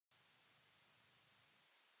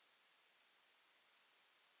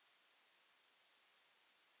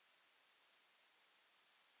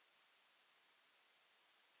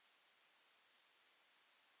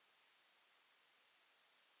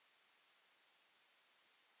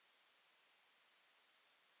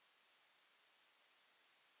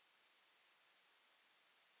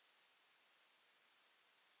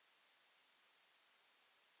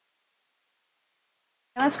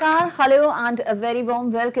Namaskar, hello and a very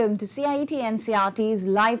warm welcome to CIET NCRT's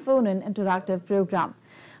live phone-in interactive program.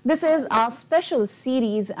 This is our special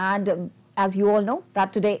series and as you all know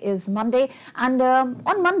that today is Monday and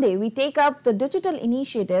on Monday we take up the digital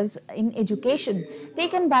initiatives in education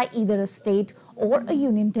taken by either a state or a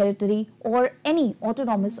union territory or any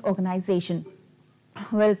autonomous organization.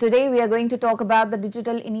 Well, today we are going to talk about the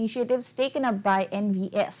digital initiatives taken up by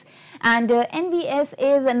NVS. And NVS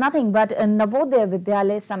is nothing but Navodaya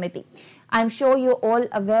Vidyalaya Samiti. I'm sure you're all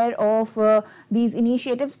aware of these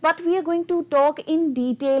initiatives, but we are going to talk in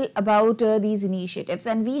detail about these initiatives.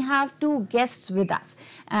 And we have two guests with us.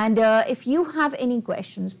 And if you have any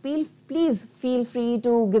questions, please feel free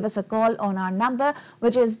to give us a call on our number,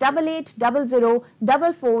 which is 8800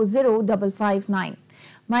 440 559.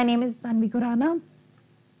 My name is Tanvi Khurana.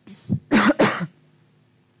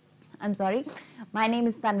 I'm sorry. My name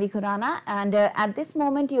is Tanvi Khurana and at this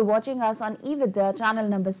moment you're watching us on eVidya channel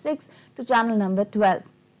number 6 to channel number 12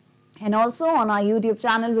 and also on our YouTube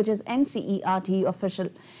channel which is NCERT official.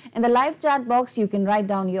 In the live chat box you can write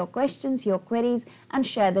down your questions, your queries and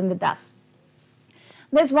share them with us.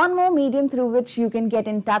 There's one more medium through which you can get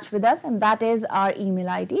in touch with us and that is our email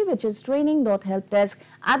ID which is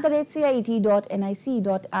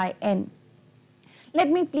training.helpdesk@ciet.nic.in. Let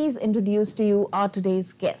me please introduce to you our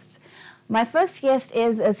today's guests. My first guest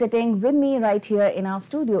is sitting with me right here in our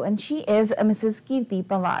studio and she is Mrs. Kirti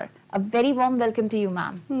Pawar. A very warm welcome to you,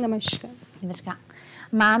 ma'am. Namaskar. Namaskar.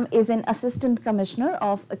 Ma'am is an Assistant Commissioner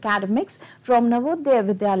of Academics from Navodaya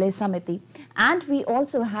Vidyalaya Samiti. And we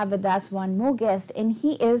also have with us one more guest and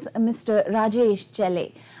he is Mr. Rajesh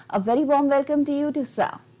Chelle. A very warm welcome to you too,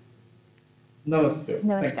 sir. Namaste.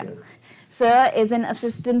 Namaskar. Sir is an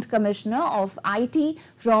Assistant Commissioner of IT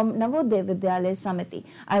from Navodaya Vidyalaya Samiti.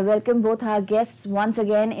 I welcome both our guests once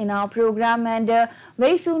again in our program and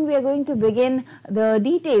very soon we are going to begin the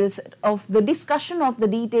details of the discussion of the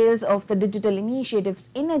details of the digital initiatives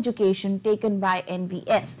in education taken by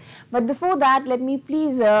NVS. But before that, let me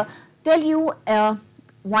please tell you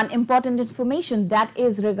one important information that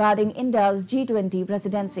is regarding India's G20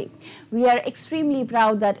 presidency. We are extremely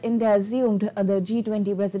proud that India assumed the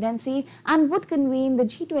G20 presidency and would convene the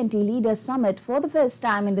G20 Leaders Summit for the first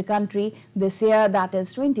time in the country this year, that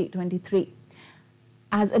is 2023.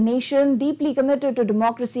 As a nation deeply committed to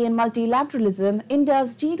democracy and multilateralism,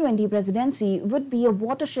 India's G20 presidency would be a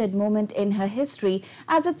watershed moment in her history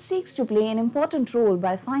as it seeks to play an important role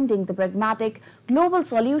by finding the pragmatic global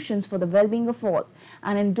solutions for the well-being of all,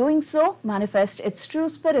 and in doing so manifest its true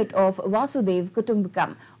spirit of Vasudev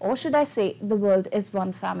Kutumbakam, or should I say the world is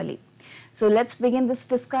one family. So let's begin this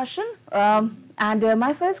discussion and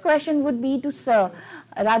my first question would be to Sir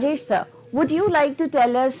Rajesh sir. Would you like to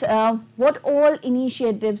tell us what all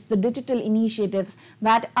initiatives, the digital initiatives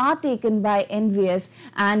that are taken by NVS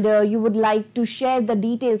and you would like to share the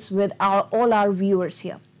details with all our viewers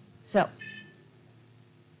here? So,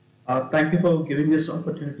 thank you for giving this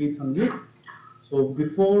opportunity, Tanvi. So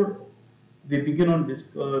before we begin on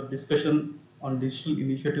discussion on digital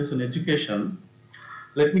initiatives in education,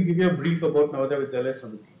 let me give you a brief about Navodaya Vidyalaya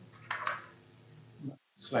Samiti.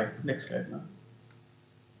 Next slide now.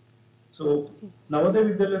 So, Navodaya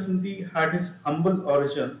Vidyalaya Samiti had its humble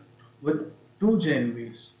origin with two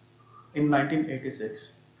JNVs in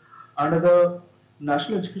 1986. Under the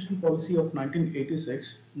National Education Policy of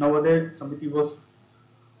 1986, Navodaya Samiti was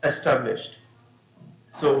established.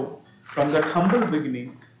 So, from that humble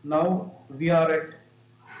beginning, now we are at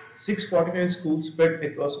 645 schools spread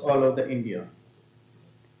across all over India.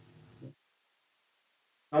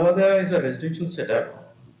 Navodaya is a residential setup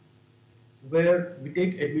where we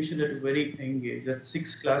take admission at a very young age. At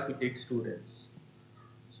 6th class, we take students.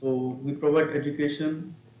 So we provide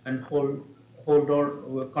education and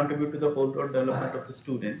contribute to the whole-round development of the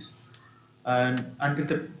students, and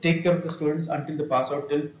take care of the students until they pass out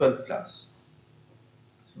till 12th class.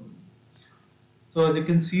 So as you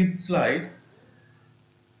can see in the slide,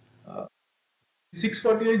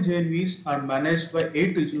 648 JNVs are managed by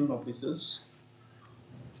 8 regional offices,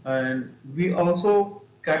 and we also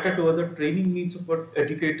cater to other training needs of our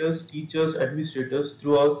educators, teachers, administrators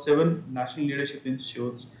through our 7 national leadership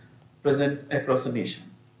institutes present across the nation.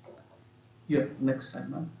 Here, next slide,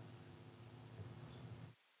 ma'am.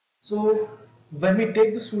 So, when we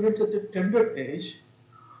take the students at the tender age,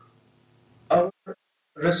 our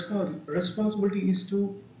responsibility is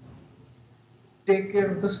to take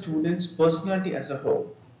care of the student's personality as a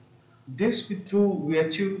whole. This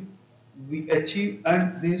we achieve,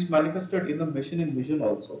 and this is manifested in the mission and vision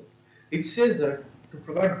also. It says that to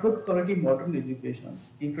provide good quality modern education,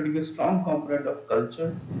 including a strong component of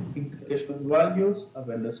culture, inculcation of values,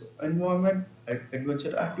 awareness of environment,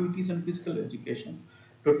 adventure activities, and physical education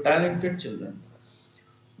to talented children,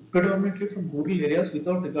 predominantly from rural areas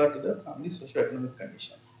without regard to the family socioeconomic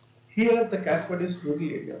condition. Here, the catchword is rural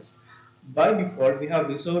areas. By default, we have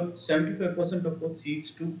reserved 75% of our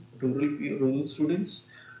seats to rural students,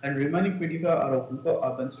 and remaining 25 are open for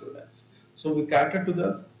urban students. So we cater to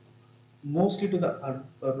the mostly to the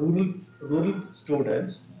rural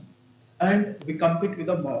students, and we compete with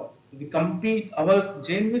the we compete our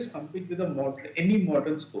JNVs compete with the any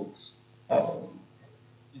modern schools, or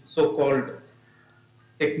so-called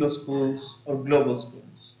techno schools or global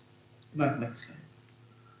schools. Next slide.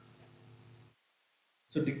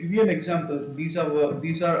 So to give you an example, these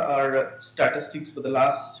are our statistics for the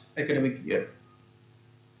last academic year.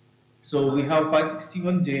 So we have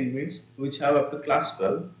 561 JNVs which have up to class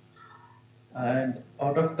 12, and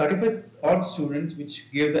out of 35 odd students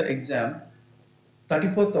which gave the exam,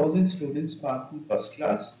 34,000 students passed in first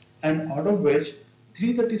class, and out of which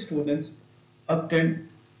 330 students obtained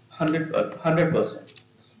 100%.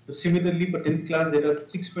 So similarly, for 10th class, there are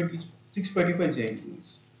 625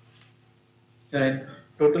 JNVs, and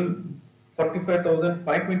total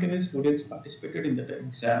 45,529 students participated in the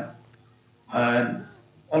exam, and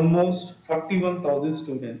almost 41,000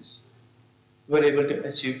 students were able to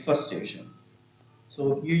achieve first division.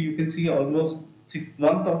 So here you can see almost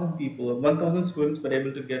 1,000 people, 1,000 students were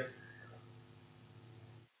able to get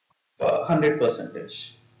 100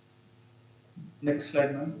 percentage. Next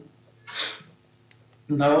slide, ma'am.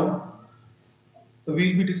 Now we'll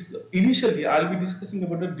be initially I'll be discussing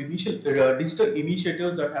about the digital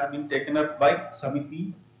initiatives that have been taken up by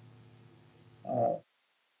Samiti. Uh,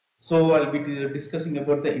 so I'll be discussing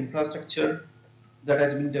about the infrastructure that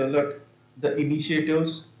has been developed, the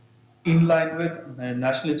initiatives in line with the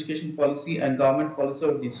national education policy and government policy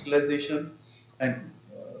of digitalization,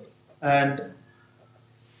 and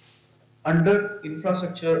under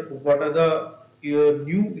infrastructure, what are the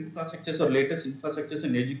new infrastructures or latest infrastructures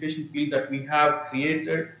in education field that we have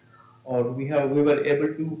created, or we were able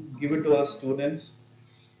to give it to our students.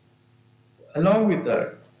 Along with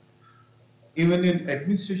that, even in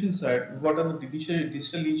administration side, what are the digital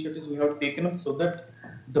initiatives we have taken up so that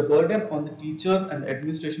the burden on the teachers and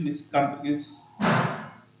administration is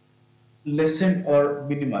lessened or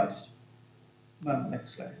minimized. Ma'am,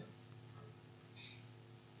 next slide.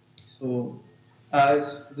 So,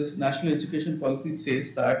 as this national education policy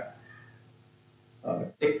says that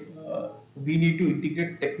we need to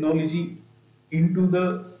integrate technology into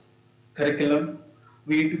the curriculum,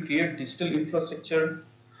 we need to create digital infrastructure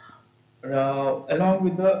along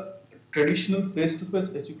with the traditional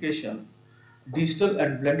face-to-face education. Digital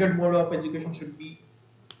and blended mode of education should be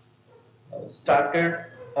started,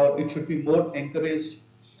 or it should be more encouraged,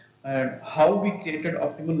 and how we created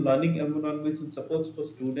optimal learning environments and supports for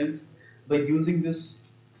students by using this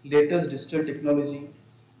latest digital technology,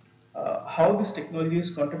 how this technology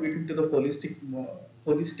is contributing to the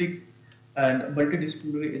holistic and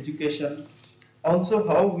multidisciplinary education, also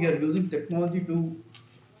how we are using technology to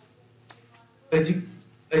edu-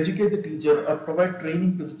 educate the teacher or provide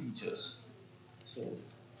training to the teachers. So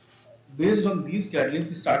based on these guidelines,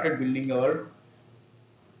 we started building our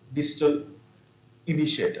digital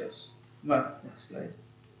initiatives. Next slide.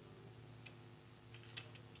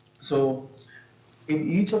 So, in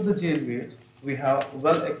each of the JNVs, we have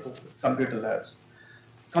well-equipped computer labs.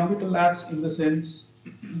 Computer labs, in the sense,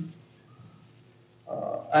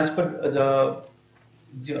 as per the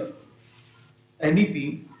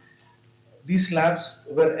NEP, these labs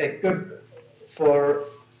were equipped for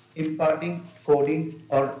imparting coding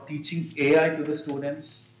or teaching AI to the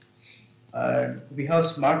students. And we have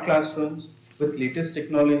smart classrooms with latest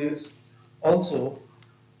technologies. Also,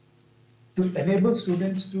 to enable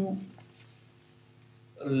students to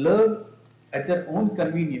learn at their own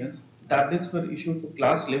convenience, tablets were issued to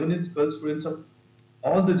class 11 and 12 students of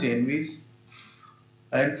all the JNVs.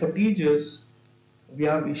 And for teachers, we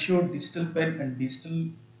have issued digital pen and digital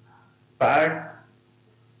pad.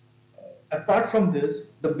 Apart from this,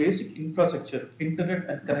 the basic infrastructure, internet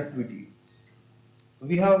and connectivity,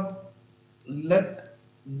 we have left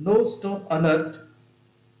no stone unearthed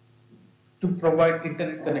to provide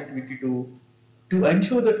internet connectivity to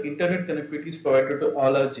ensure that internet connectivity is provided to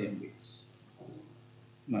all our JNVs.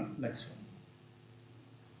 Next one.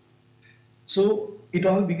 So it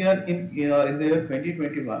all began in the year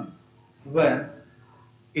 2021, when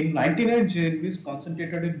in 99 JNVs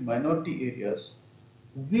concentrated in minority areas,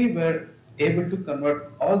 we were able to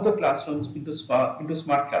convert all the classrooms into smart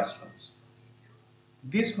classrooms.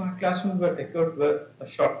 These smart classrooms were equipped with a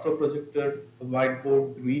short throw projector, a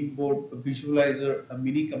whiteboard, green board, a visualizer, a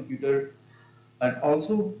mini computer, and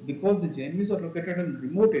also because the JNVs are located in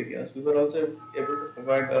remote areas, we were also able to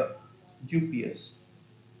provide a UPS.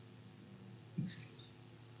 Excuse.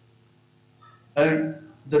 And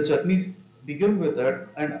the journeys began with that,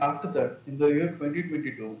 and after that, in the year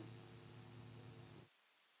 2022,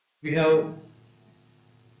 we have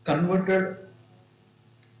converted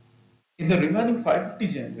in the remaining 550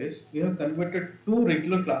 JNVs, we have converted two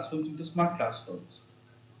regular classrooms into smart classrooms.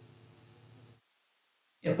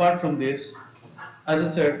 Apart from this, as I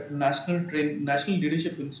said, National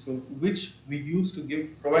Leadership Institute, which we use to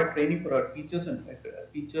provide training for our teachers and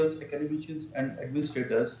teachers, academicians, and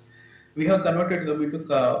administrators, we have converted them into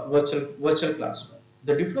virtual classroom.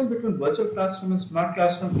 The difference between virtual classroom and smart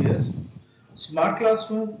classroom is smart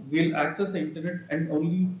classroom will access the internet and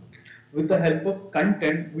only with the help of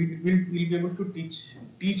content we will be able to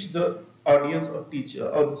teach the audience or teacher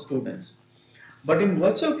or the students. But in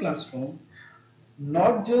virtual classroom,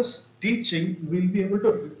 not just teaching, we'll be able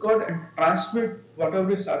to record and transmit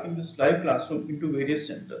whatever is happening in this live classroom into various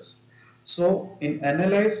centers. So in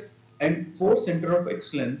Analyze and 4 Center of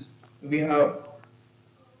Excellence, we have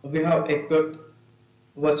equipped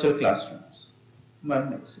virtual classrooms.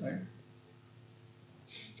 Ma'am, next slide.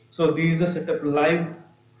 So these are set up live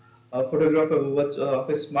photograph of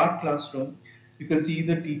a smart classroom. You can see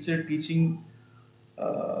the teacher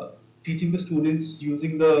uh, teaching the students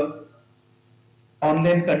using the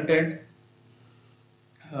online content.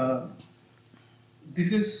 Uh,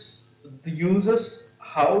 this is the users,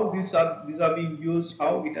 how these are being used,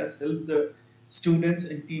 how it has helped the students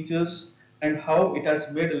and teachers, and how it has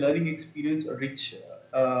made a learning experience rich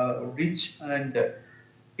and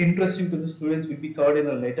interesting to the students will be covered in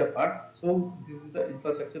a later part. So this is the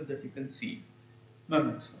infrastructure that you can see.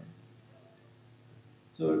 Ma'am, next slide.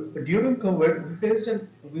 So during COVID,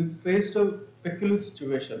 we faced a peculiar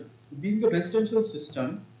situation. Being a residential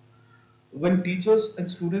system, when teachers and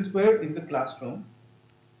students were in the classroom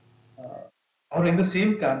uh, or in the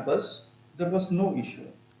same campus, there was no issue.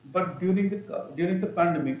 But during the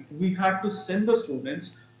pandemic, we had to send the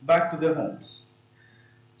students back to their homes.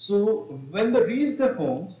 So when they reach their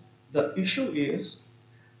homes, the issue is,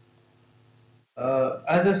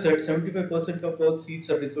 as I said, 75% of all seats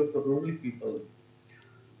are reserved for rural people.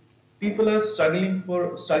 People are struggling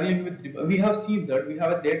with. We have seen that, we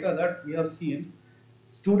have a data that we have seen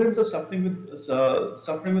students are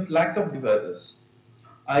suffering with lack of devices.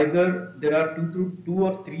 Either there are two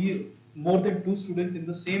or three, more than two students in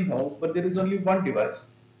the same house, but there is only one device.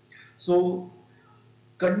 So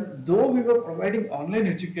though we were providing online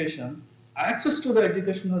education, access to the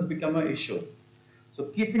education has become an issue. So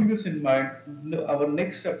keeping this in mind, our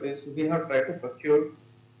next step is we have tried to procure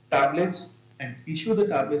tablets and issue the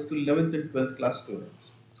tablets to 11th and 12th class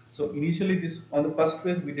students. So initially this on the first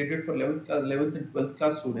phase we did it for 11th and 12th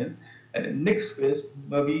class students, and in next phase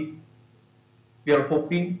maybe we are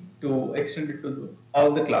hoping to extend it to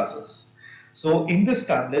all the classes. So in these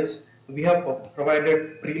tablets, we have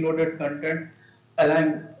provided preloaded content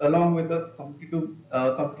along with the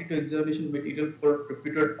competitive examination material for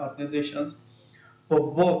reputed organizations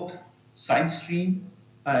for both science stream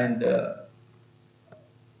and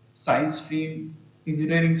science stream,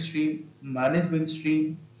 engineering stream, management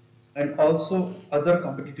stream, and also other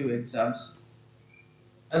competitive exams.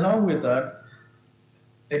 Along with that,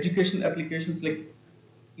 education applications like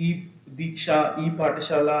e-Diksha,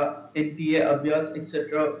 e-Patashala, NTA, Abhyas,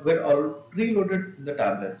 etc. were all preloaded in the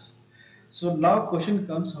tablets. So now question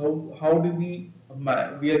comes, how do we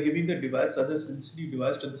are giving the device as a sensitive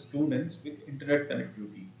device to the students with internet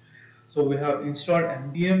connectivity. So we have installed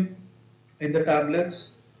MDM in the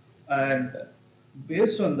tablets, and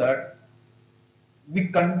based on that we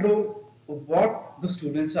control what the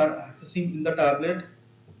students are accessing in the tablet,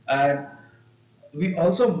 and we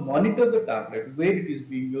also monitor the tablet, where it is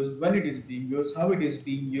being used, when it is being used, how it is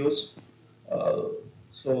being used. Uh,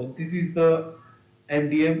 so this is the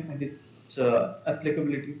MDM and its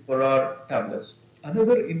applicability for our tablets.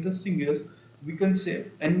 Another interesting is, we can say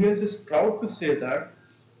NVS is proud to say that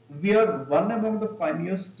we are one among the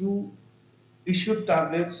pioneers to issue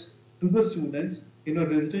tablets to the students in a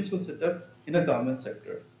residential setup in a government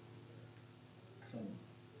sector. So,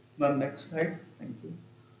 ma'am, next slide. Thank you.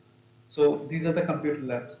 So these are the computer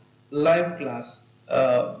labs, live class.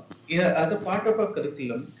 As a part of our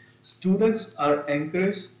curriculum, students are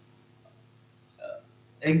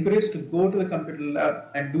encouraged to go to the computer lab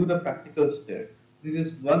and do the practicals there. This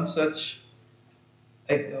is one such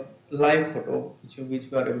live photo which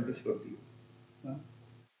we are able to show to you. Uh,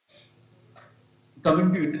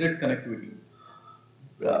 Coming to internet connectivity.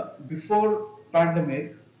 Before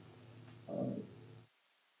pandemic, uh,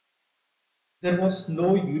 there was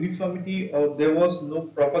no uniformity or there was no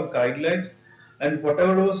proper guidelines, and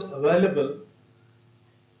whatever was available,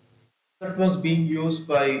 that was being used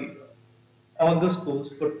by all the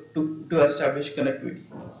schools to establish connectivity.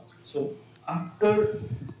 So after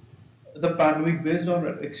the pandemic, based on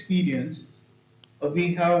our experience,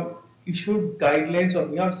 we have issued guidelines, or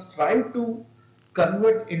we have tried to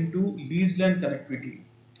convert into leased line connectivity.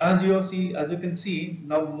 As you can see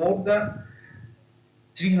now, more than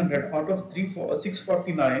 300 out of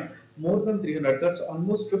 649, more than 300. That's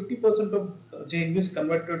almost 50% of JNV is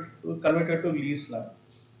converted to leased line,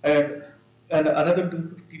 and another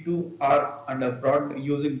 252 are under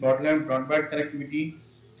using broadband connectivity.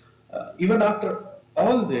 Even after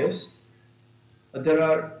all this, there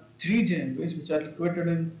are three JNVs which are located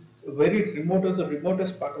in very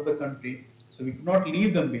remotest part of the country. So we cannot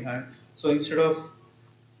leave them behind. So instead of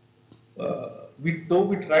though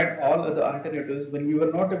we tried all other alternatives, when we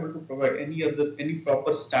were not able to provide any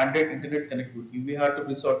proper standard internet connectivity, we had to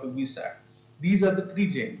resort to VSAT. These are the three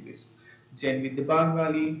JNVs: JNV Dibang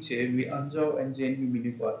Valley, JNV Anjao, and JNV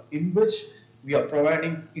Minipal, in which we are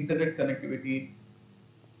providing internet connectivity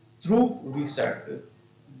through VSAT.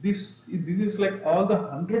 This is like all the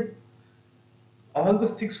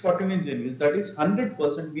 649 JNVs. That is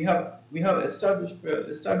 100%. We have established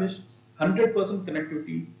 100%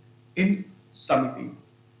 connectivity in Samiti.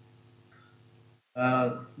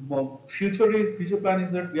 Future plan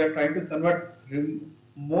is that we are trying to convert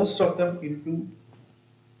most of them into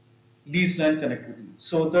leased line connectivity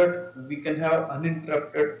so that we can have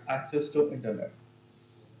uninterrupted access to internet.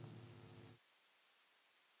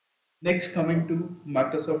 Next, coming to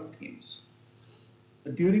Microsoft Teams.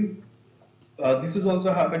 During this has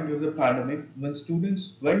also happened during the pandemic when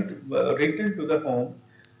students returned to the home,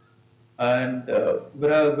 and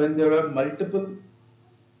when there are multiple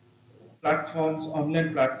platforms,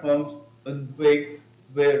 online platforms,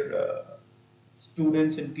 where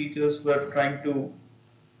students and teachers were trying to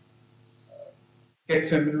get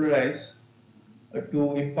familiarized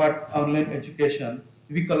to impart online education,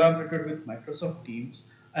 we collaborated with Microsoft Teams,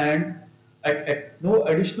 and at no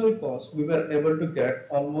additional cost, we were able to get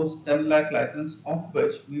almost 10 lakh license, of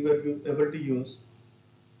which we were able to use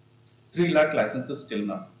 3 lakh licenses till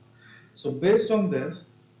now. So based on this,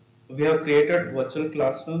 we have created virtual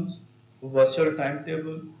classrooms, virtual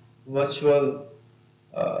timetable, virtual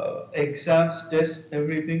exams, tests,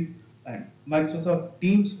 everything, and Microsoft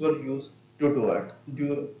Teams were used to do it.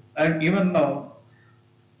 And even now,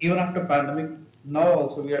 even after pandemic, now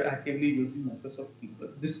also we are actively using Microsoft Teams,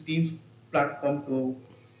 this Teams platform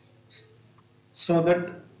so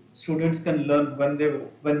that students can learn when they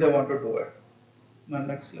want to do it. Now,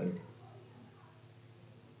 next slide.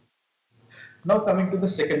 Now coming to the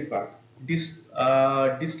second part,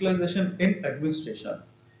 digitalization in administration.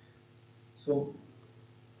 So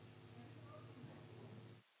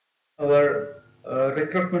our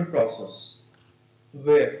recruitment process,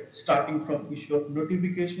 where starting from issue of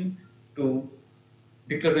notification to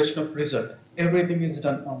declaration of result, everything is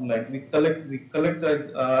done online. We collect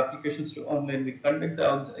the applications to online. We conduct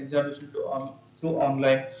the examination through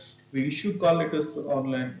online. We issue call letters through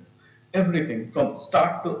online. Everything from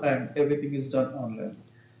start to end, everything is done online.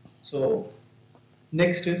 So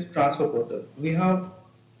next is transfer portal. We have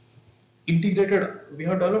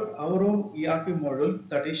developed our own ERP model,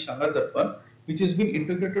 that is Shanga Darpan, which has been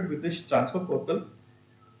integrated with this transfer portal.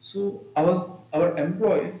 So our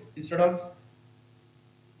employees, instead of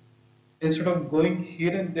going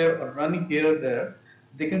here and there or running here and there,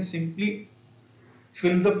 they can simply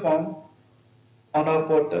fill the form on our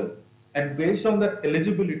portal, and based on the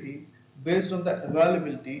eligibility, based on the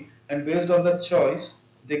availability, and based on the choice,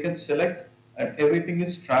 they can select, and everything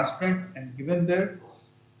is transparent and given there.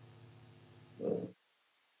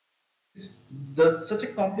 Such a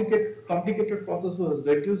complicated process was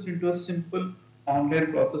reduced into a simple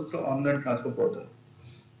online process through online transfer portal.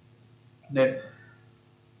 Then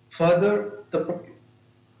further,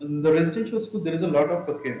 in the residential school, there is a lot of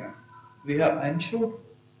procurement. We have ensured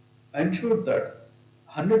that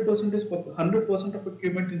 100% of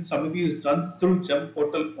procurement in Samiti is done through GEM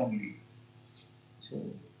portal only.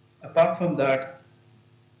 So apart from that,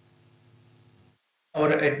 our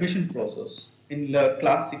admission process in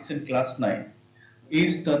class 6 and class 9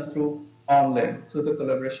 is done through online through the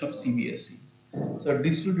collaboration of CBSE. So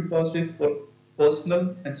digital repositories for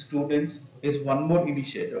personal and students is one more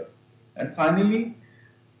initiative. And finally,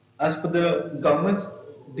 as per the government's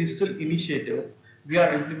digital initiative, we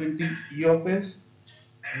are implementing e-office.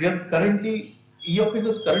 E-office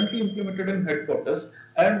is currently implemented in headquarters,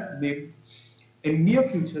 and In near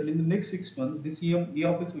future, in the next 6 months, this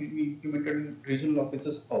e-office will be implemented in regional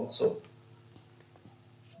offices also.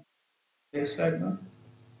 Next slide now.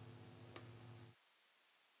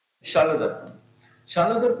 Shaladarpan.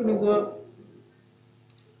 Shaladarpan is a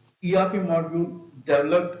ERP module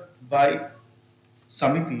developed by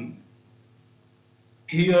Samiti.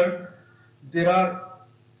 Here, there are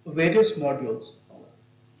various modules.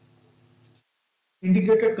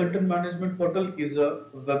 Integrated Content Management Portal is a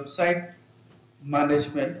website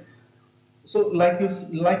management. So,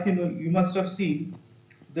 you must have seen,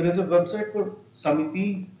 there is a website for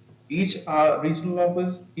Samiti, each regional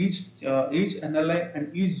office, each NLI,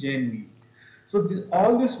 and each JNV. So,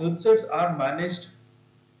 all these websites are managed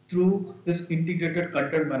through this integrated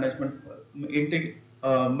content management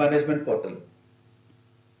portal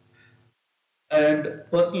and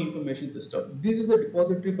personal information system. This is the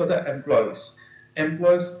depository for the employees.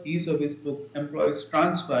 Employees e-service book, employees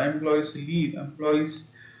transfer, employees leave,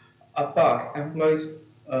 employees APAR, employees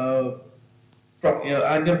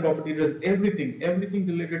annual property risk, everything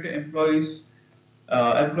related to employees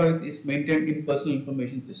is maintained in personal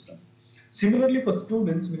information system. Similarly, for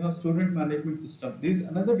students, we have student management system. This is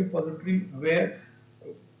another depository where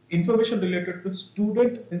information related to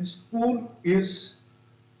student in school is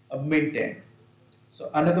maintained. So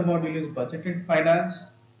another module is budget and finance,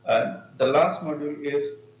 and the last module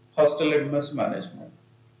is hostel and mess management.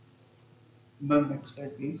 Ma'am, next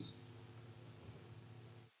slide, please.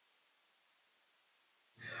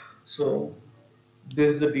 So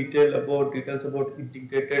this is the details about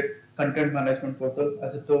integrated content management portal.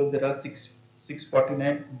 As I told, there are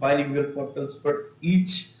 649 bilingual portals for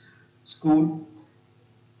each school,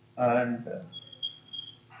 and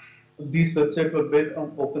these websites were built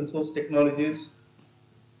on open source technologies.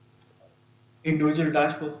 Individual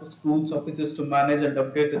dashboards for schools, offices to manage and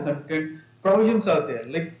update the content. Provisions are there.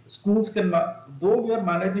 Like schools can, though we are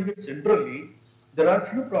managing it centrally, there are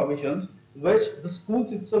few provisions which the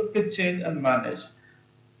schools itself can change and manage.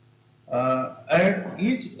 And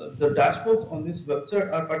the dashboards on this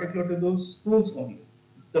website are particular to those schools only.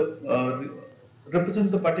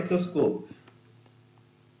 Represent the particular school.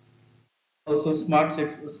 Also, smart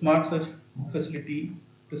search facility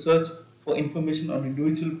to search for information on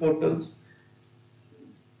individual portals.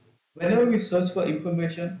 Whenever we search for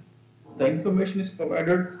information, the information is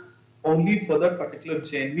provided only for that particular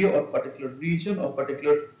JNV or particular region or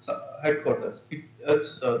particular headquarters.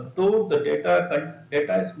 Though the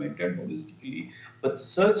data is maintained holistically, but the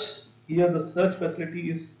search facility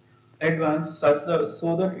is advanced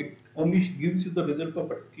so that it only gives you the result for a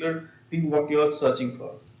particular thing what you are searching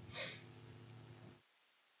for.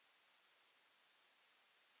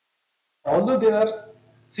 Although there are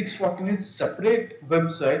 649 separate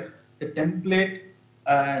websites, the template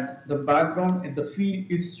and the background and the field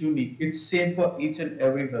is unique. It's same for each and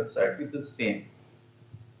every website. It's the same.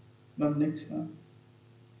 Ma'am, next one.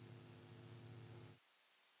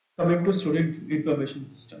 Coming to student information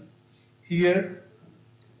system. Here,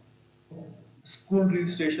 school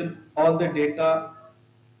registration, all the data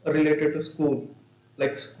related to school,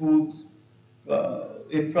 like schools,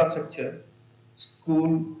 infrastructure,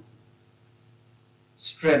 school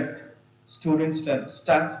strength, student strength,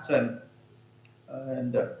 staff strength,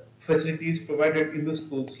 and facilities provided in the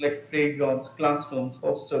schools like playgrounds, classrooms,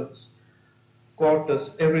 hostels,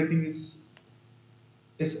 quarters, everything is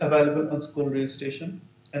available on school registration.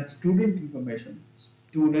 And student information,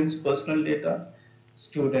 students' personal data,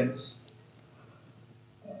 students'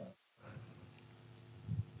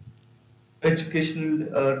 educational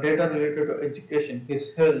data related to education,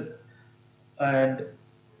 his health, and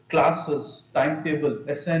classes, timetable,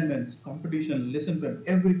 assignments, competition, lesson plan,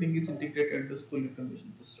 everything is integrated into school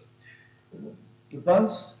information system.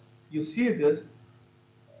 Once you see this,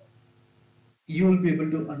 you will be able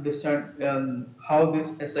to understand how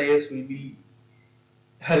this SIS will be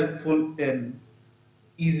helpful in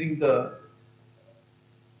easing the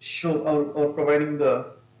show or providing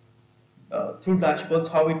the through dashboards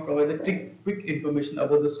how it provides the quick information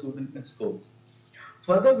about the student and schools.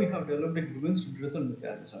 Further, we have developed a grievance redressal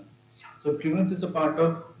mechanism. So grievance is a part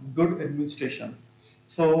of good administration.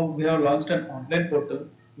 So we have launched an online portal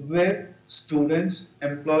where students,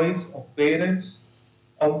 employees, or parents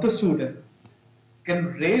of the student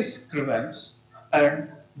can raise grievance, and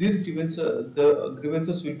these the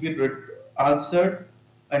grievances will be answered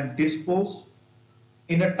and disposed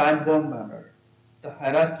in a time-bound manner. The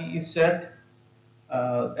hierarchy is set.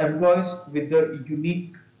 Employees with their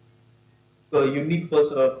unique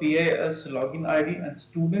PAS login ID, and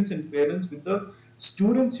students and parents with the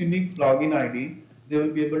student's unique login ID, they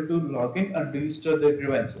will be able to log in and register their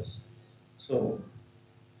grievances. So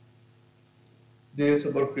There is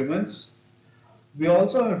about grievance. We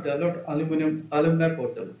also have developed alumni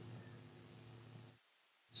portal.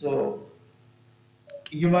 So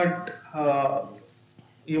you might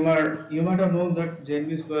you might have known that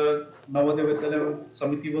JNVs were Navodaya Vidyalaya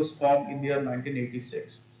Samiti was formed in the year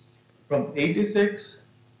 1986. From 86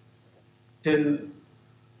 till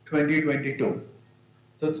 2022,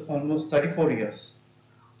 that's almost 34 years.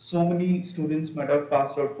 So many students might have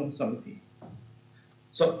passed out from Samiti.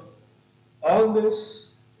 So all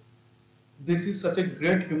this is such a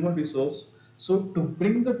great human resource. So to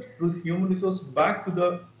bring the human resource back to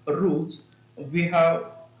the roots, we have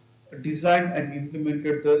designed and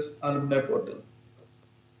implemented this alumni portal.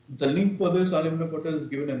 The link for this alumni portal is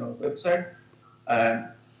given in our website, and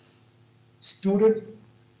students,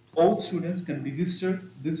 all students can register.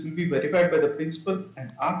 This will be verified by the principal,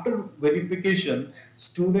 and after verification,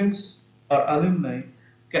 students or alumni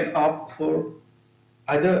can opt for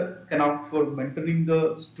either can opt for mentoring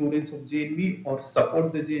the students of JNV or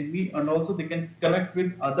support the JNV, and also they can connect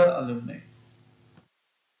with other alumni.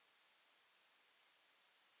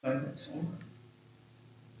 And next one.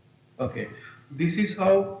 Okay, this is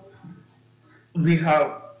how we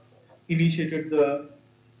have initiated the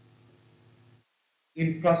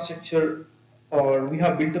infrastructure, or we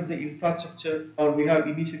have built up the infrastructure, or we have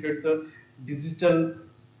initiated the digital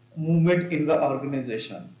movement in the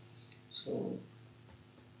organization. So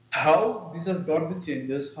how this has brought the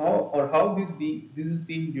changes, how this is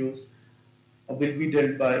being used, will be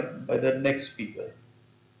dealt by the next speaker.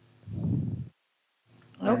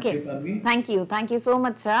 Okay, Tanvi. thank you so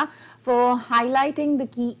much, sir, for highlighting the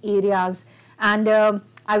key areas. And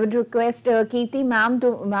I would request Kirti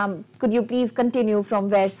ma'am, could you please continue from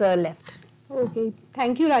where sir left? Okay,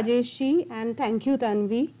 thank you Rajesh ji, and thank you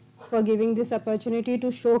Tanvi for giving this opportunity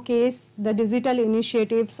to showcase the digital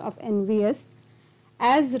initiatives of NVS.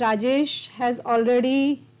 As Rajesh has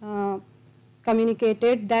already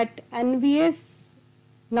communicated that NVS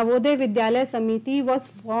Navodaya Vidyalaya Samiti was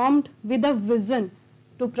formed with a vision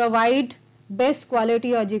to provide best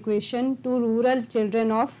quality education to rural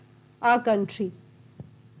children of our country.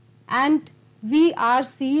 And we are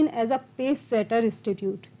seen as a pace-setter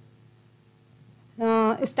institute,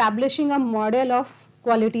 establishing a model of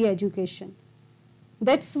quality education.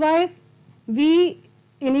 That's why we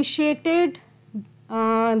initiated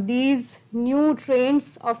these new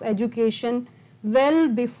trends of education well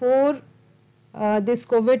before this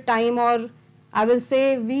COVID time, or I will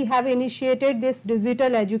say we have initiated this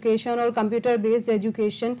digital education or computer-based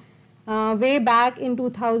education way back in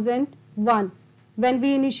 2001, when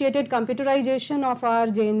we initiated computerization of our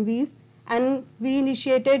JNVs, and we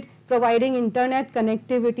initiated providing internet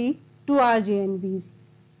connectivity to our JNVs.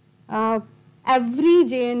 Every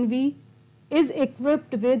JNV is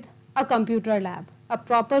equipped with a computer lab, a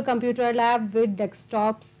proper computer lab with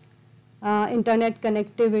desktops, internet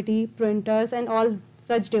connectivity, printers and all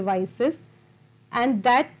such devices. And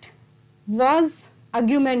that was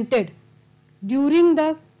augmented during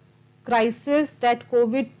the crisis that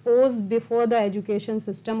COVID posed before the education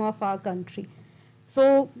system of our country.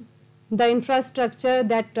 So the infrastructure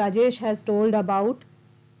that Rajesh has told about,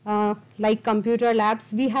 like computer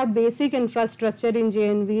labs, we have basic infrastructure in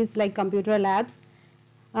JNVs like computer labs.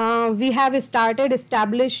 We have started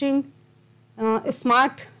establishing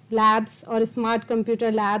smart labs or smart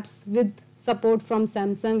computer labs with support from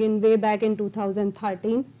Samsung in way back in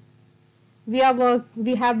 2013. We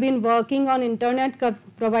have been working on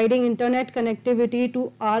providing internet connectivity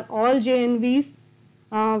to all JNVs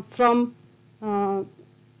from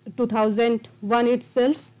 2001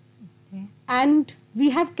 itself. Okay. And we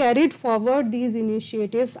have carried forward these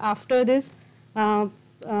initiatives after this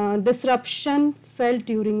disruption felt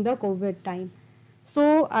during the COVID time.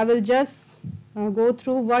 So I will just go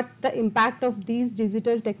through what the impact of these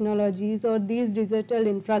digital technologies or these digital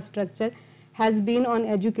infrastructure has been on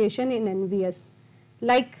education in NVS.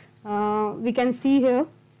 Like we can see here,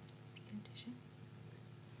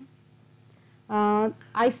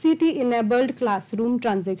 ICT enabled classroom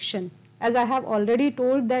transition. As I have already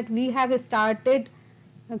told that we have started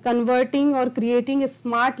converting or creating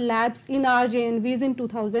smart labs in our JNVs in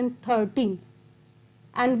 2013.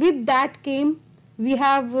 And with that came, we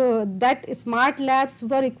have that smart labs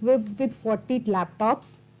were equipped with 40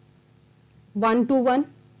 laptops, 1-to-1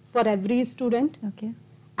 for every student. Okay.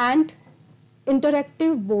 And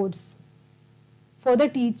interactive boards for the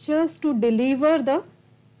teachers to deliver the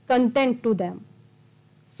content to them.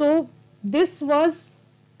 So this was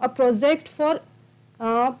a project for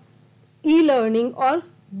e-learning or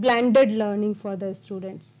blended learning for the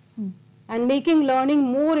students, and making learning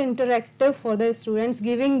more interactive for the students,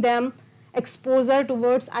 giving them exposure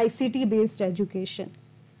towards ICT based education.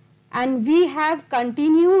 And we have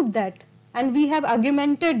continued that and we have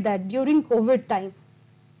augmented that during COVID time.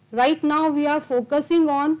 Right now we are focusing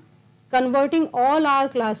on converting all our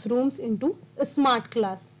classrooms into a smart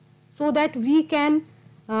class so that we can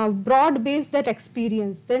broad base that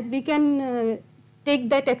experience, that we can take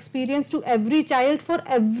that experience to every child for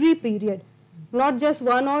every period, not just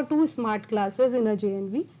 1 or 2 smart classes in a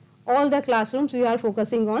JNV. All the classrooms we are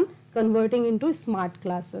focusing on converting into smart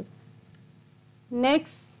classes.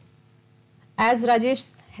 Next, as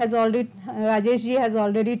Rajesh ji has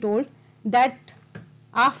already told, that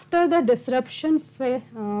after the disruption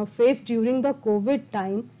faced during the COVID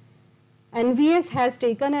time, NVS has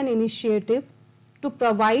taken an initiative to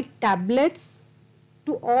provide tablets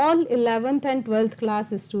to all 11th and 12th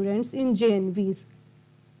class students in JNVs.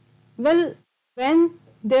 Well, when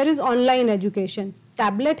there is online education,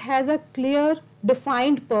 tablet has a clear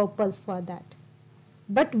defined purpose for that.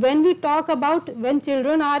 But when we talk about when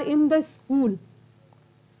children are in the school,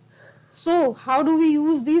 so how do we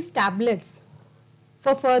use these tablets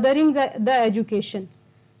for furthering the education?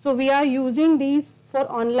 So we are using these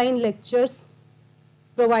for online lectures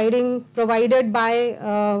provided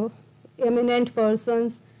by eminent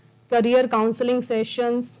persons, career counseling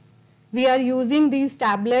sessions. We are using these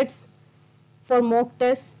tablets for mock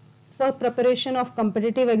tests, for preparation of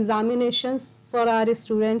competitive examinations for our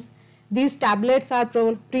students. These tablets are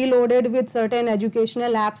preloaded with certain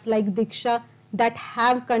educational apps like Diksha that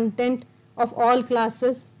have content of all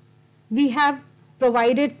classes. We have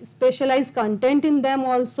provided specialized content in them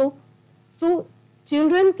also. So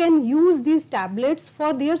children can use these tablets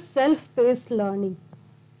for their self-paced learning.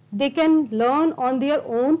 They can learn on their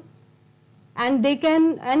own, and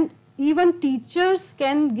even teachers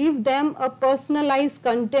can give them a personalized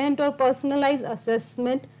content or personalized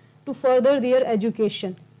assessment to further their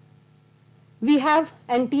education. We have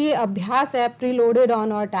NTA Abhyas app preloaded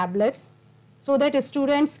on our tablets so that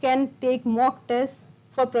students can take mock tests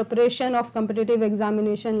for preparation of competitive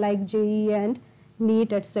examination like JEE and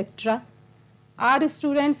NEET, etc. Our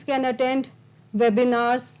students can attend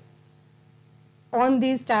webinars on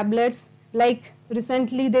these tablets, like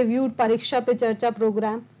recently they viewed Pariksha Pe Charcha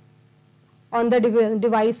program on the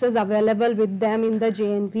devices available with them in the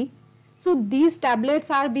JNV. So these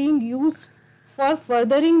tablets are being used for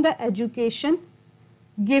furthering the education,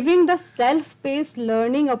 giving the self-paced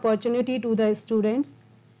learning opportunity to the students,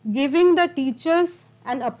 giving the teachers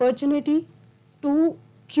an opportunity to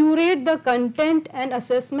curate the content and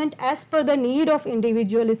assessment as per the need of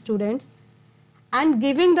individual students, and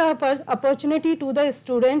giving the opportunity to the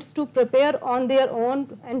students to prepare on their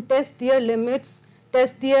own and test their limits,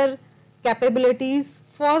 test their capabilities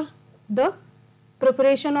for the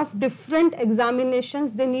preparation of different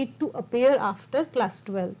examinations they need to appear after class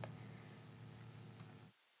 12th.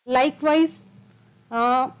 Likewise,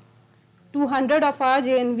 200 of our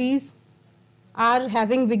JNVs are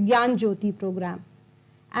having Vigyan Jyoti program.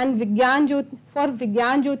 And for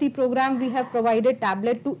Vigyan Jyoti program, we have provided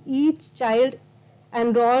tablet to each child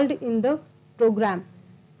enrolled in the program.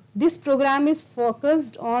 This program is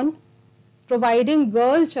focused on providing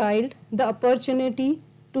girl child the opportunity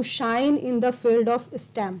to shine in the field of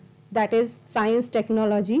STEM, that is science,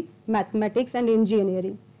 technology, mathematics and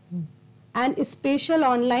engineering. And special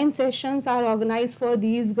online sessions are organized for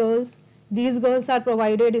these girls. These girls are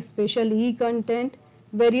provided special e-content.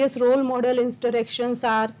 Various role model interactions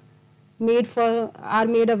are made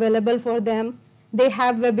available for them. They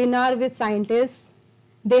have webinar with scientists.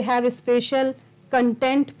 They have special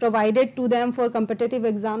content provided to them for competitive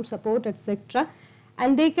exam support, etc.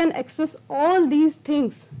 And they can access all these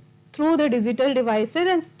things through the digital devices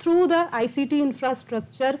and through the ICT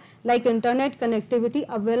infrastructure like internet connectivity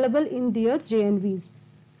available in their JNVs.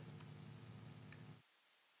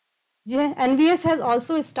 NVS has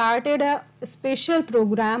also started a special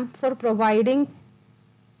program for providing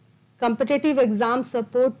competitive exam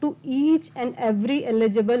support to each and every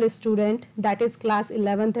eligible student, that is class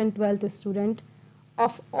 11th and 12th student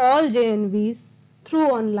of all JNVs through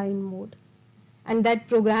online mode. And that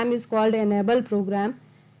program is called Enable program.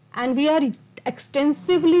 And we are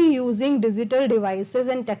extensively using digital devices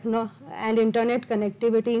and internet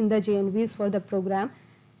connectivity in the JNVs for the program.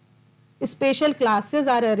 Special classes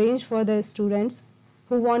are arranged for the students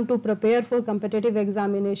who want to prepare for competitive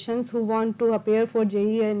examinations, who want to appear for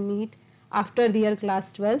JEE and NEET after their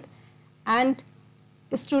class 12th. And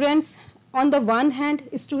students, on the one hand,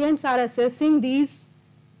 students are accessing these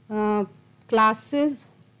classes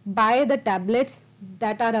by the tablets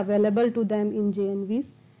that are available to them in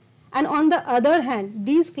JNVs. And on the other hand,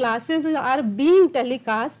 these classes are being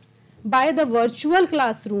telecast by the virtual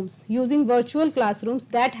classrooms, using virtual classrooms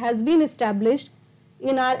that has been established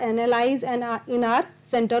in our Analyze and in our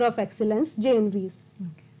Center of Excellence, JNVs.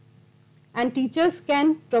 Okay. And teachers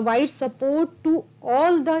can provide support to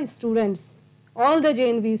all the students, all the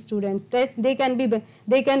JNV students, that they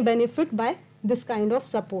can benefit by this kind of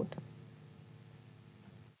support.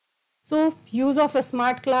 So use of a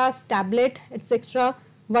smart class, tablet, etc.,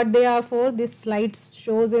 what they are for, this slide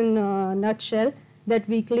shows in a nutshell that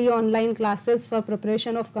weekly online classes for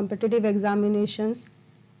preparation of competitive examinations,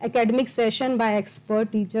 academic session by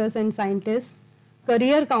expert teachers and scientists,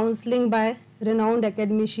 career counseling by renowned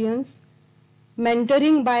academicians,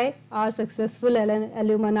 mentoring by our successful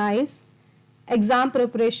alumni, exam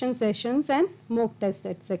preparation sessions and mock tests,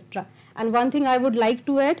 etc. And one thing I would like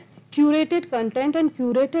to add, curated content and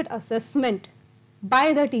curated assessment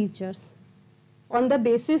by the teachers on the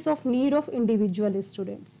basis of need of individual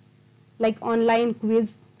students. Like online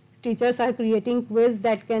quiz, teachers are creating quiz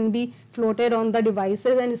that can be floated on the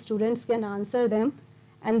devices and students can answer them,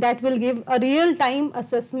 and that will give a real-time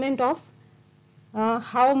assessment of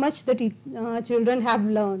how much the children have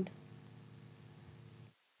learned.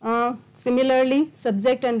 Similarly,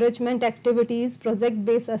 subject enrichment activities,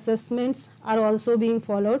 project-based assessments are also being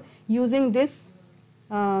followed using these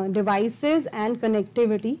devices and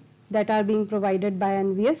connectivity that are being provided by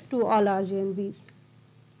NVS to all our JNVs.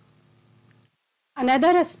 Another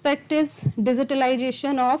aspect is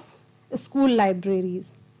digitalization of school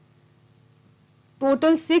libraries.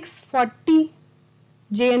 Total 640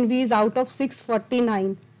 JNVs out of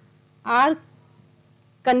 649 are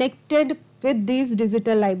connected with these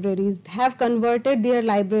digital libraries, have converted their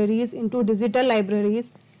libraries into digital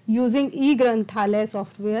libraries using e-Granthalaya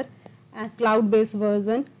software and cloud-based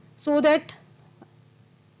version, so that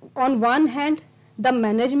on one hand the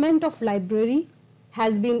management of library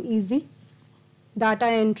has been easy, data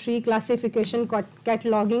entry, classification,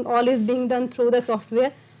 cataloging, all is being done through the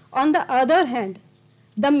software. On the other hand,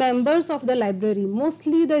 the members of the library,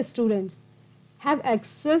 mostly the students, have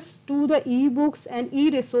access to the e-books and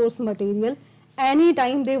e-resource material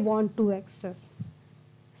anytime they want to access.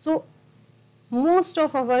 So most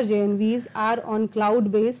of our JNVs are on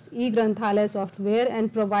cloud-based e-Granthalaya software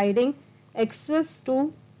and providing access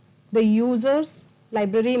to the users,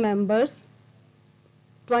 library members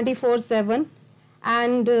 24/7,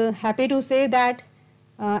 and happy to say that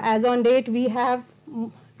as on date we have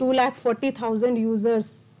 240,000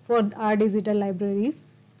 users for our digital libraries.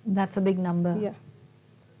 That's a big number. Yeah.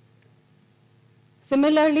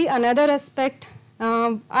 Similarly, another aspect,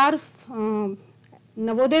 our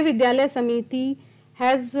Navodaya Vidyalaya Samiti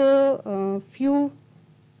has few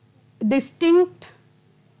distinct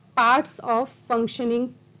parts of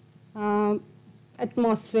functioning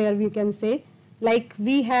atmosphere, we can say. Like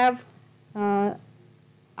we have our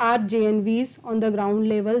JNVs on the ground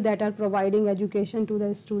level that are providing education to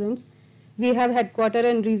the students. We have headquarter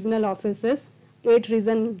and regional offices, 8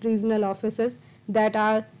 regional offices that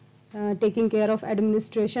are taking care of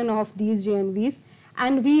administration of these JNVs,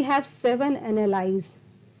 and we have 7 NLIs,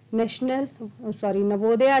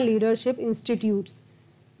 Navodaya Leadership Institutes,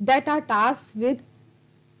 that are tasked with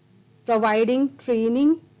providing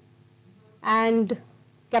training and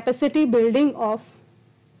capacity building of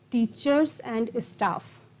teachers and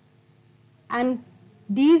staff. And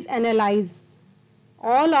these NLIs,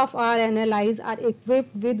 all of our NLIs are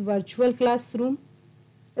equipped with virtual classroom,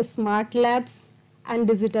 smart labs and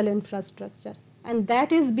digital infrastructure, and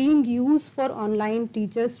that is being used for online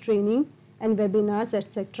teachers training and webinars,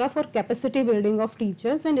 etc., for capacity building of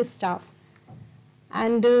teachers and staff.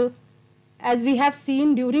 And as we have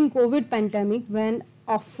seen during COVID pandemic, when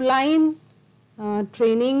offline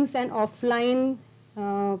trainings and offline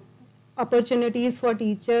opportunities for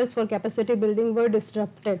teachers for capacity building were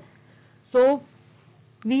disrupted. So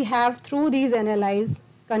we have through these NLIs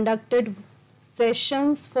conducted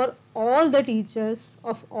sessions for all the teachers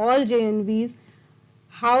of all JNVs,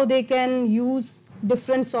 how they can use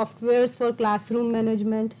different softwares for classroom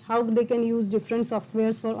management, how they can use different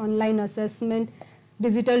softwares for online assessment,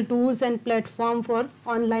 digital tools and platform for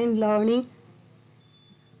online learning.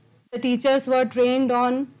 The teachers were trained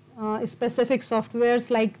on specific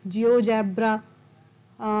softwares like GeoGebra,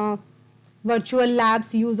 virtual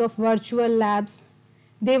labs, use of virtual labs.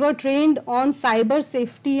 They were trained on cyber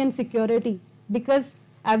safety and security, because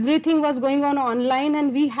everything was going on online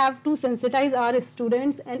and we have to sensitize our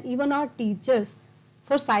students and even our teachers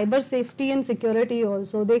for cyber safety and security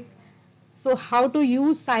also. So how to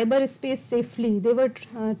use cyberspace safely, they were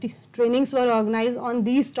trainings were organized on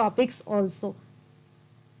these topics also.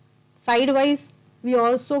 Sidewise, we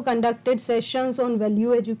also conducted sessions on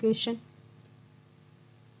value education.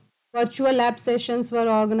 Virtual lab sessions were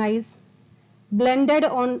organized. Blended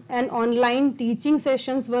on and online teaching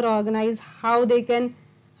sessions were organized. How different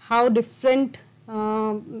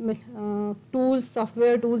tools,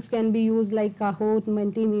 software tools can be used like Kahoot,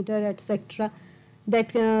 Mentimeter, etc.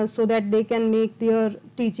 That so that they can make their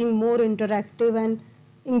teaching more interactive and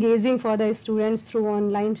engaging for the students through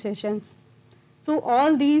online sessions. So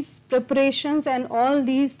all these preparations and all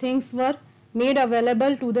these things were made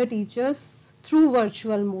available to the teachers through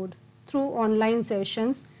virtual mode, through online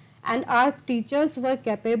sessions, and our teachers were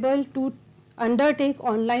capable to undertake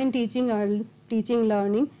online teaching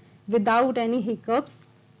learning without any hiccups.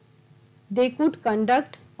 They could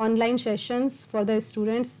conduct online sessions for the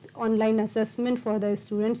students, online assessment for the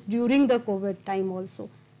students during the COVID time also.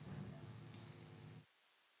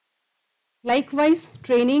 Likewise,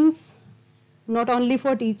 trainings not only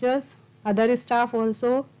for teachers, other staff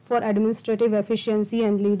also, for administrative efficiency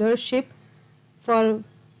and leadership, for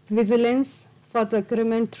vigilance, for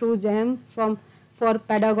procurement through GEM, for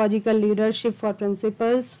pedagogical leadership for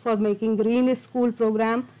principals, for making green school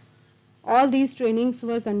program. All these trainings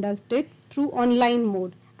were conducted through online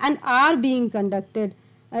mode and are being conducted.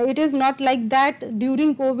 It is not like that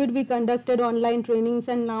during COVID we conducted online trainings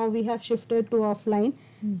and now we have shifted to offline.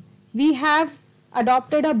 We have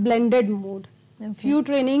adopted a blended mode. Okay. Few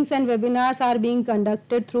trainings and webinars are being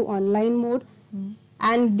conducted through online mode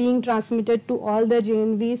and being transmitted to all the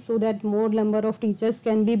JNVs so that more number of teachers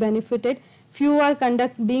can be benefited. Few are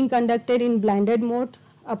being conducted in blended mode,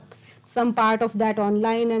 some part of that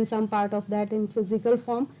online and some part of that in physical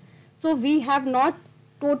form. So we have not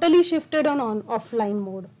totally shifted on offline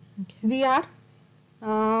mode. Okay. We are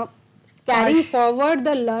carrying forward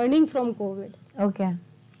the learning from COVID. Okay.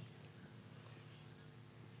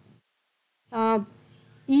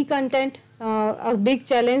 E-content, a big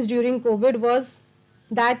challenge during COVID was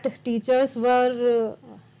that teachers were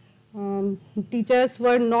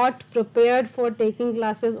not prepared for taking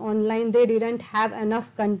classes online. They didn't have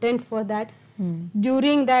enough content for that.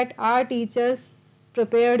 During that, our teachers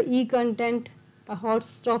prepared e-content, a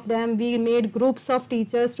host of them. We made groups of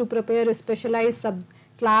teachers to prepare a specialized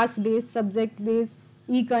class-based, subject-based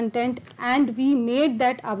e-content, and we made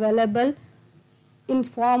that available in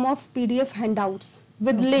form of PDF handouts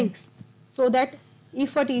with links, so that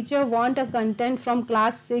if a teacher want a content from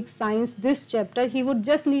class 6 science this chapter, he would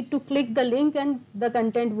just need to click the link and the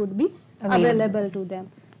content would be available to them.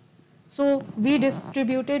 So we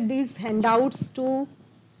distributed these handouts to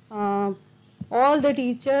all the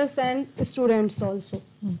teachers and students also.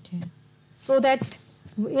 Okay. So that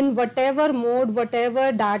in whatever mode,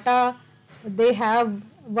 whatever data they have,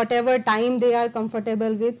 whatever time they are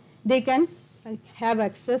comfortable with, they can have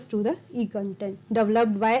access to the e-content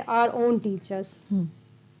developed by our own teachers.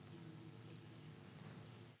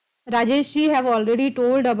 Rajesh ji have already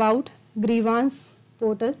told about grievance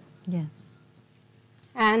portal. Yes.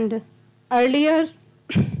 And earlier,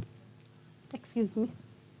 excuse me.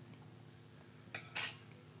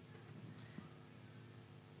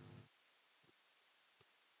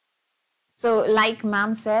 So like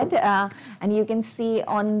ma'am said, and you can see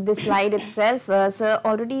on the slide itself, sir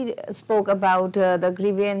already spoke about the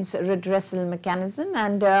grievance redressal mechanism,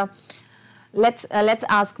 and let's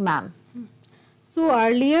ask ma'am. So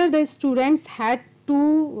earlier the students had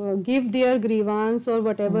to give their grievance or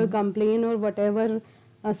whatever complaint or whatever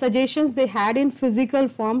suggestions they had in physical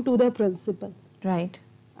form to the principal. Right.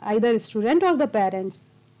 Either student or the parents,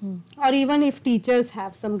 or even if teachers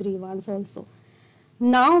have some grievance also.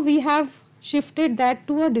 Now we have shifted that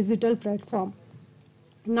to a digital platform.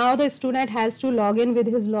 Now the student has to log in with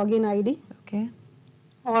his login ID, okay,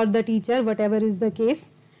 or the teacher, whatever is the case,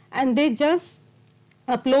 and they just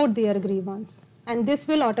upload their grievance, and this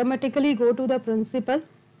will automatically go to the principal.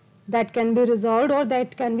 That can be resolved or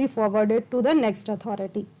that can be forwarded to the next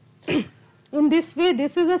authority. In this way,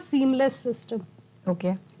 this is a seamless system,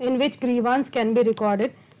 okay, in which grievance can be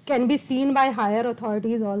recorded, can be seen by higher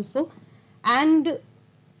authorities also, and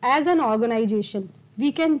as an organization,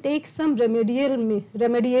 we can take some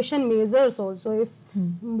remediation measures also. If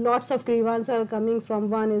lots of grievances are coming from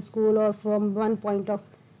one school or from one point of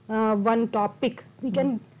one topic, we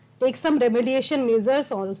can take some remediation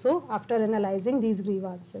measures also after analyzing these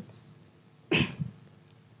grievances.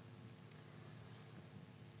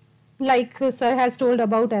 Like sir has told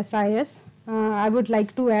about SIS, I would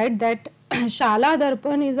like to add that Shala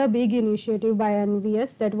Darpan is a big initiative by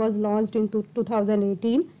NVS that was launched in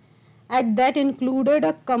 2018, and that included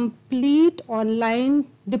a complete online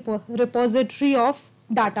repository of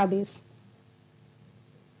database.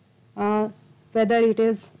 Whether it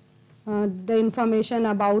is the information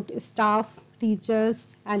about staff,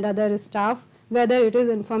 teachers and other staff, whether it is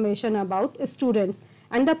information about students.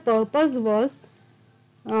 And the purpose was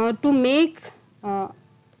to make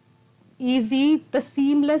easy the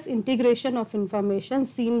seamless integration of information,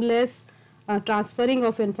 seamless transferring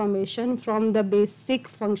of information from the basic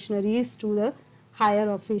functionaries to the higher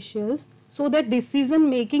officials, so that decision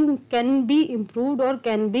making can be improved or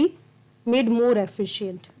can be made more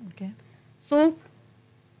efficient. Okay. So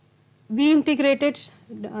we integrated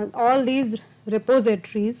all these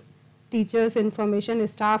repositories: teachers information,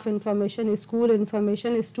 staff information, school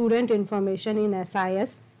information, student information in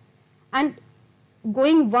SIS. And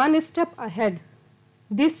going one step ahead,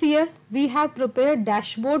 this year we have prepared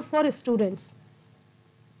dashboard for students.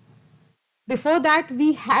 Before that,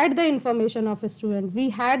 we had the information of a student, we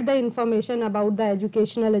had the information about the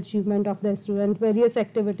educational achievement of the student, various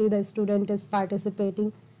activity the student is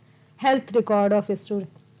participating, health record of a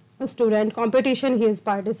student, competition he is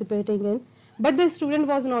participating in, but the student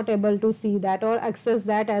was not able to see that or access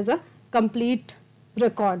that as a complete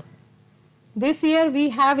record. This year we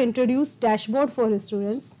have introduced dashboard for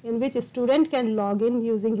students, in which a student can log in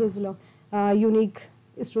using his unique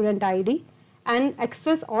student ID and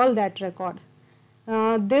access all that record.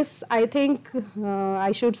 This, I think,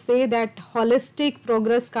 I should say that holistic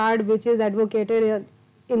progress card, which is advocated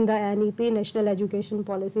in the NEP, National Education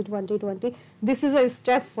Policy 2020, this is a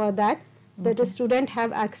step for that, that a student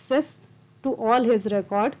have access to all his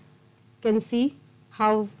record, can see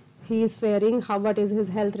how he is faring, what is his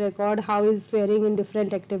health record, how he is faring in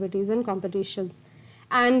different activities and competitions.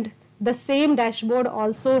 And the same dashboard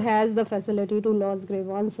also has the facility to lodge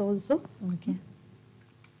grievance also. Okay.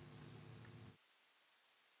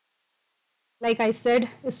 Like I said,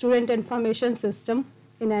 student information system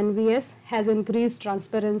in NVS has increased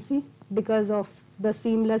transparency because of the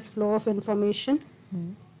seamless flow of information,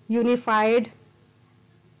 unified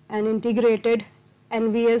and integrated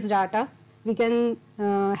NVS data. We can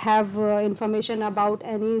have information about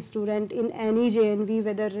any student in any JNV,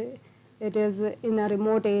 whether it is in a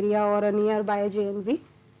remote area or a nearby JNV.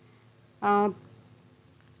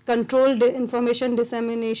 Controlled information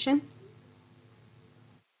dissemination,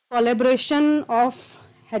 collaboration of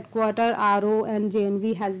headquarter, RO and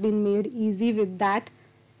JNV has been made easy with that.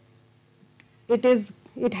 It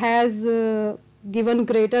has given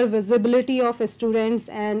greater visibility of students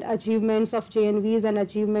and achievements of JNVs and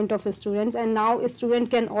achievement of students, and now a student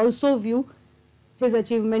can also view his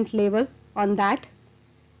achievement level on that,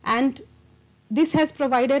 and this has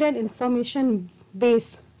provided an information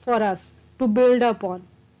base for us to build upon.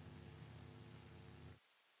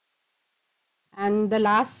 And the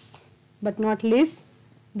last but not least,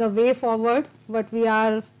 the way forward, what we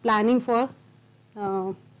are planning for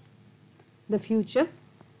the future.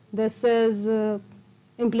 This is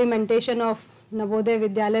implementation of Navodaya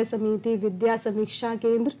Vidyalaya Samiti Vidya Samiksha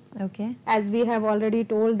Kendra. Okay. As we have already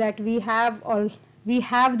told that we have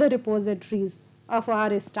the repositories of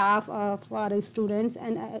our staff, of our students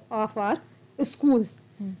and of our schools.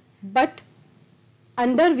 But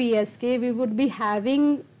under VSK we would be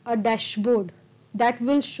having a dashboard that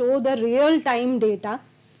will show the real-time data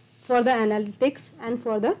for the analytics and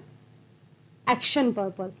for the action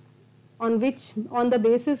purpose, on the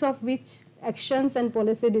basis of which actions and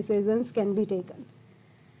policy decisions can be taken.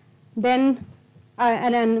 Then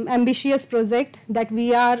an ambitious project that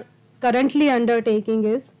we are currently undertaking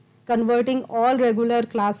is converting all regular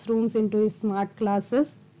classrooms into smart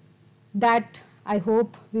classes. That I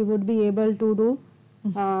hope we would be able to do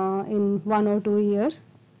in 1 or 2 years.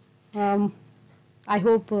 I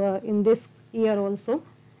hope in this year also.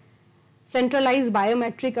 Centralized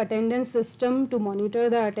biometric attendance system to monitor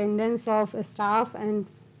the attendance of staff and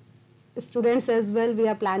students as well, we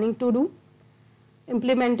are planning to do.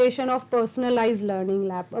 Implementation of personalized learning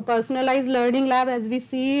lab. A personalized learning lab, as we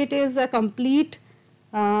see, it is a complete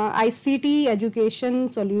ICT education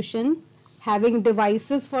solution, having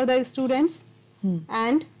devices for the students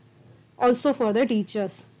and also for the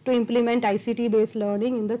teachers to implement ICT based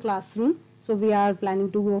learning in the classroom. So we are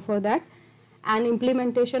planning to go for that. And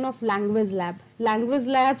implementation of language lab. Language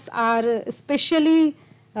labs are especially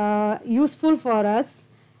useful for us,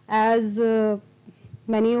 as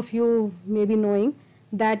many of you may be knowing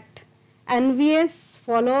that NVS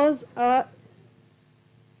follows a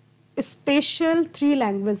special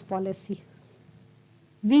 3-language policy.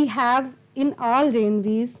 We have in all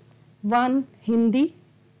JNVs one Hindi,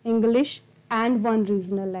 English and one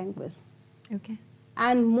regional language. Okay.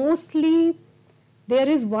 And mostly there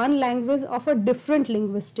is one language of a different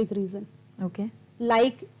linguistic region. Okay.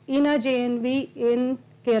 Like in a JNV in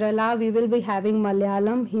Kerala, we will be having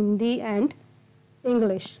Malayalam, Hindi and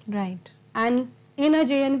English. Right. And in a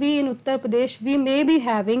JNV in Uttar Pradesh, we may be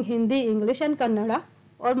having Hindi, English and Kannada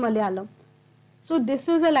or Malayalam. So this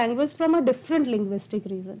is a language from a different linguistic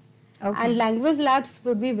region. Okay. And language labs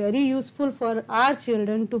would be very useful for our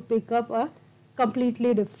children to pick up a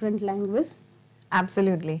completely different language.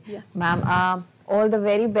 Absolutely. Yeah. Ma'am, all the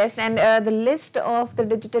very best. And the list of the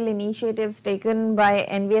digital initiatives taken by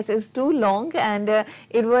NVS is too long, and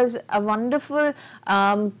it was a wonderful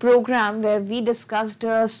program where we discussed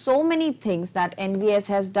so many things that NVS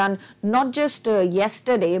has done, not just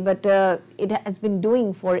yesterday, but it has been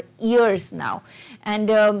doing for years now. And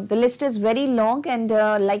the list is very long, and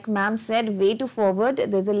like ma'am said, way to forward.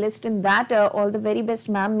 There's a list in that. All the very best,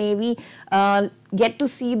 ma'am. Maybe get to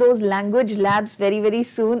see those language labs very, very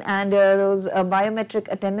soon, and those biometric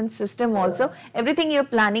attendance system also. Everything you're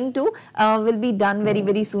planning to will be done very,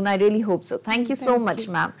 very soon. I really hope so. Thank you so much,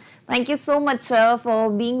 ma'am. Thank you so much, sir,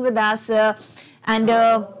 for being with us. And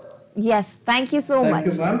yes, thank you so much.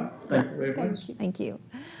 Thank you, ma'am. Thank you very much. Thank you.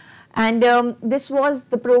 And this was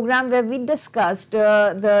the program where we discussed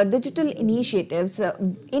the digital initiatives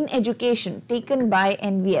in education taken by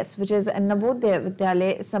NVS, which is Navodaya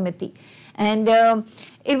Vidyalaya Samiti. And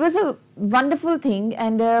it was a wonderful thing,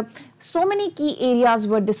 and so many key areas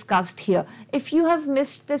were discussed here. If you have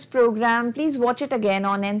missed this program, please watch it again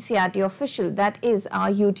on NCRT Official, that is our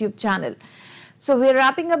YouTube channel. So we're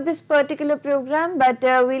wrapping up this particular program, but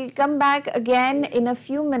we'll come back again in a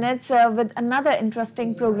few minutes with another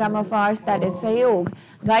interesting program of ours, that is Sahayog,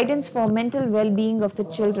 Guidance for Mental Well-being of the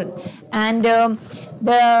Children. And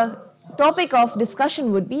the topic of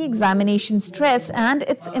discussion would be examination stress and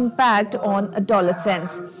its impact on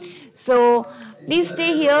adolescents. So please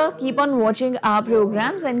stay here, keep on watching our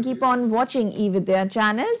programs and keep on watching eVidya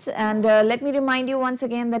channels. And let me remind you once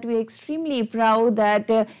again that we are extremely proud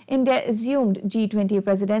that India assumed G20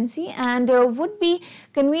 presidency and would be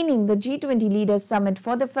convening the G20 Leaders Summit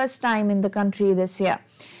for the first time in the country this year.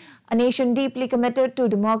 A nation deeply committed to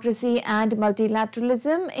democracy and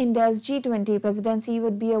multilateralism, India's G20 presidency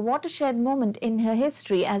would be a watershed moment in her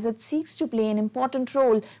history as it seeks to play an important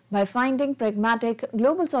role by finding pragmatic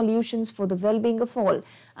global solutions for the well-being of all,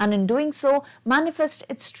 and in doing so, manifest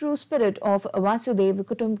its true spirit of Vasudhaiva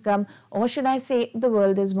Kutumbakam, or should I say, the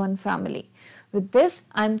world is one family. With this,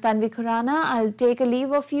 I'm Tanvi Khurana. I'll take a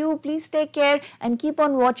leave of you. Please take care and keep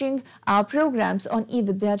on watching our programs on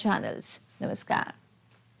eVidya channels. Namaskar.